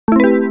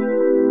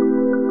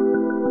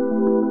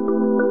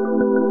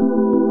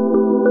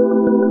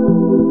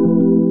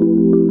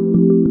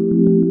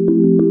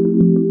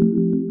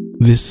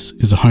This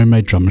is a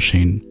homemade drum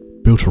machine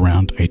built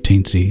around a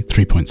Teensy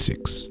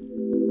 3.6.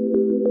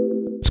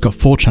 It's got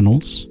 4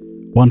 channels,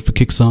 one for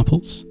kick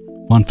samples,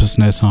 one for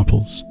snare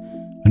samples,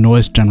 a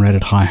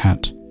noise-generated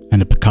hi-hat,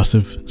 and a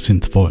percussive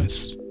synth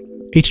voice.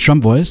 Each drum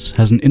voice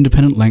has an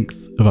independent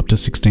length of up to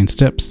 16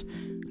 steps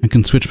and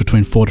can switch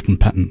between 4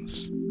 different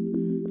patterns.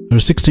 There are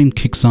 16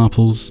 kick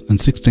samples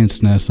and 16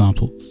 snare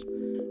samples,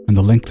 and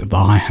the length of the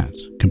hi-hat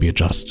can be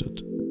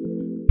adjusted.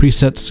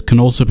 Presets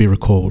can also be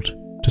recalled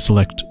to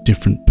select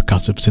different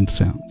percussive synth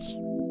sounds.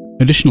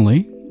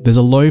 Additionally, there's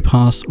a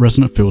low-pass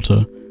resonant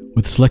filter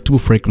with selectable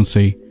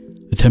frequency,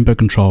 a tempo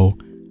control,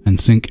 and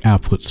sync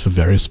outputs for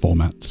various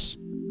formats.